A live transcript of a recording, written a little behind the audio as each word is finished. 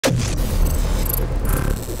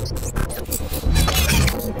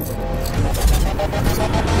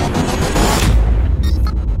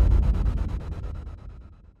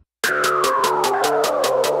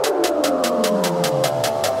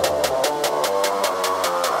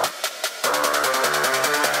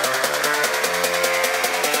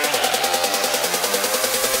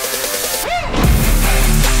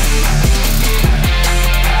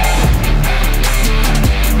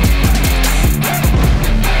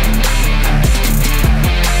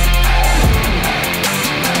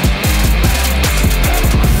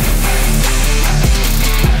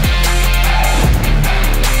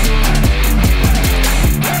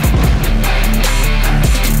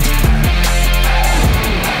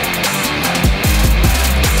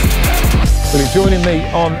Joining me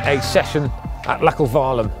on a session at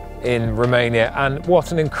Valem in Romania, and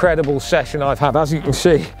what an incredible session I've had. As you can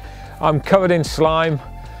see, I'm covered in slime.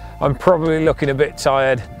 I'm probably looking a bit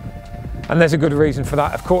tired, and there's a good reason for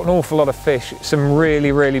that. I've caught an awful lot of fish, some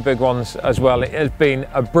really big ones as well. It has been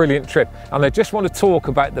a brilliant trip, and I just want to talk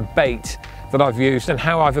about the bait that I've used and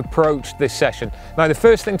how I've approached this session. Now, the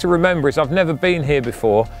first thing to remember is I've never been here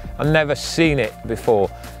before and never seen it before,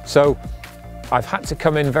 so I've had to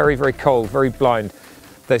come in very cold, very blind.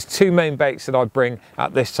 There's two main baits that I bring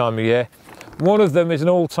at this time of year. One of them is an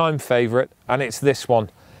all-time favourite, and it's this one.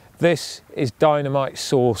 This is dynamite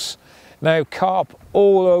sauce. Now, carp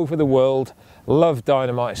all over the world love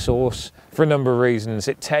dynamite sauce for a number of reasons.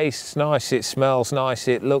 It tastes nice, it smells nice,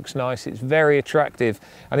 it looks nice, it's very attractive,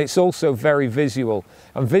 and it's also very visual.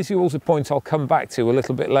 And visual's a point I'll come back to a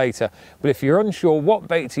little bit later. But if you're unsure what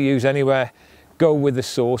bait to use anywhere, go with the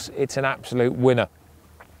sauce. It's an absolute winner.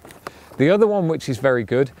 The other one, which is very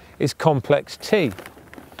good, is Complex T,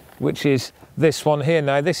 which is this one here.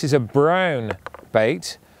 Now, this is a brown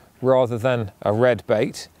bait rather than a red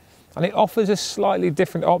bait, and it offers a slightly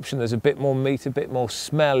different option. There's a bit more meat, a bit more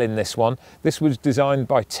smell in this one. This was designed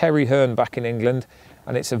by Terry Hearn back in England,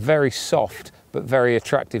 and it's a very soft but very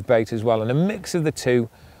attractive bait as well, and a mix of the two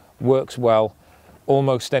works well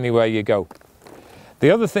almost anywhere you go. The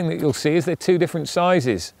other thing that you'll see is they're two different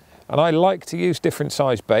sizes, and I like to use different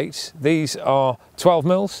size baits. These are 12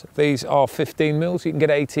 mils, these are 15 mils. You can get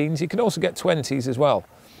 18s, you can also get 20s as well.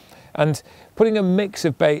 And putting a mix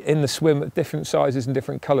of bait in the swim of different sizes and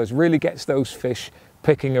different colours really gets those fish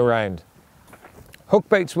picking around. Hook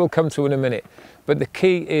baits we'll come to in a minute, but the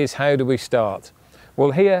key is, how do we start? Well,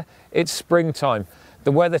 here it's springtime.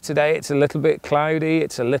 The weather today, it's a little bit cloudy,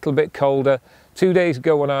 it's a little bit colder. 2 days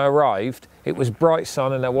ago when I arrived, it was bright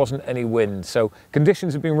sun and there wasn't any wind. So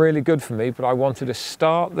conditions have been really good for me, but I wanted to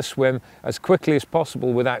start the swim as quickly as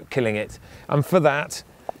possible without killing it. And for that,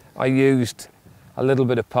 I used a little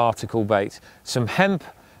bit of particle bait, some hemp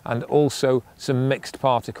and also some mixed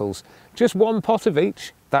particles. Just one pot of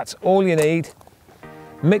each, that's all you need.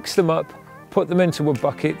 Mix them up, put them into a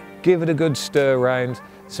bucket, give it a good stir around,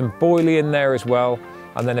 some boilie in there as well,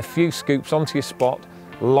 and then a few scoops onto your spot.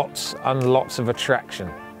 Lots and lots of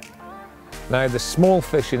attraction. Now, the small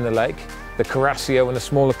fish in the lake, the carasio and the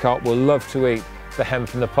smaller carp, will love to eat the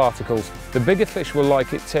hemp and the particles. The bigger fish will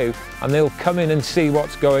like it too, and they'll come in and see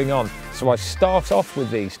what's going on. So I start off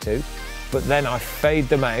with these two, but then I fade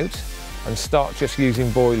them out and start just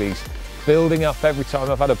using boilies, building up every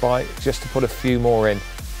time I've had a bite, just to put a few more in.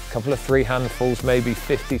 A couple of 3 handfuls, maybe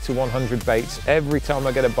 50 to 100 baits every time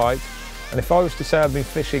I get a bite. And if I was to say I've been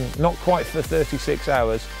fishing not quite for 36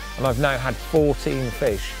 hours and I've now had 14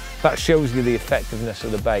 fish, that shows you the effectiveness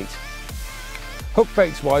of the bait. Hook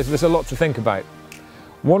baits wise, there's a lot to think about.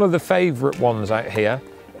 One of the favourite ones out here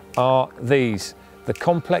are these, the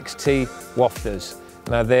Complex T wafters.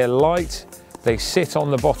 Now, they're light, they sit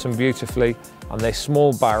on the bottom beautifully, and they're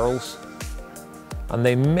small barrels, and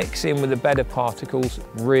they mix in with the better particles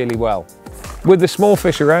really well. With the small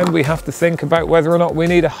fish around, we have to think about whether or not we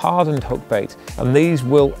need a hardened hook bait, and these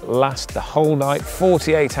will last the whole night,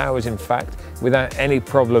 48 hours in fact, without any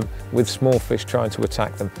problem with small fish trying to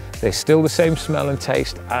attack them. They're still the same smell and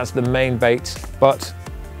taste as the main baits, but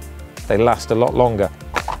they last a lot longer.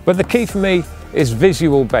 But the key for me is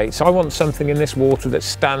visual baits. I want something in this water that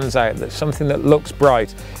stands out, that's something that looks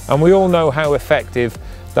bright, and we all know how effective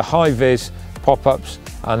the high-vis pop-ups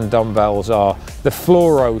and dumbbells are. The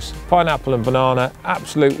fluoros, pineapple and banana,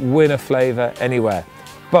 absolute winner flavour anywhere.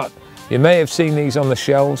 But you may have seen these on the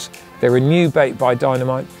shelves. They're a new bait by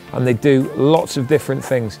Dynamite, and they do lots of different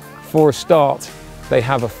things. For a start, they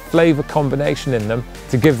have a flavour combination in them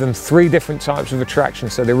to give them 3 different types of attraction,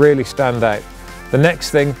 so they really stand out. The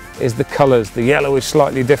next thing is the colours. The yellow is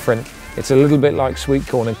slightly different. It's a little bit like sweet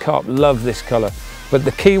corn, and carp love this colour. But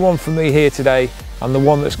the key one for me here today, and the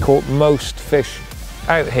one that's caught most fish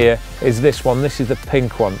out here, is this one. This is the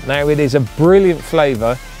pink one. Now, it is a brilliant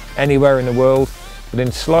flavour anywhere in the world, but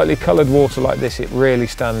in slightly coloured water like this, it really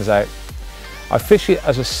stands out. I fish it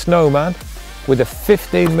as a snowman with a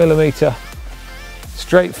 15mm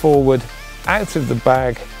straightforward, out of the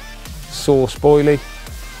bag sauce boilie.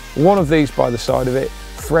 One of these by the side of it,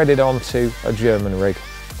 threaded onto a German rig.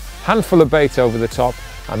 Handful of bait over the top,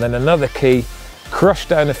 and then another key, crush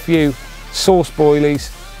down a few sauce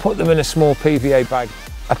boilies, put them in a small PVA bag,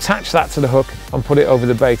 attach that to the hook and put it over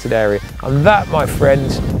the baited area. And that, my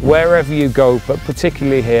friends, wherever you go, but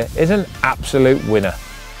particularly here, is an absolute winner.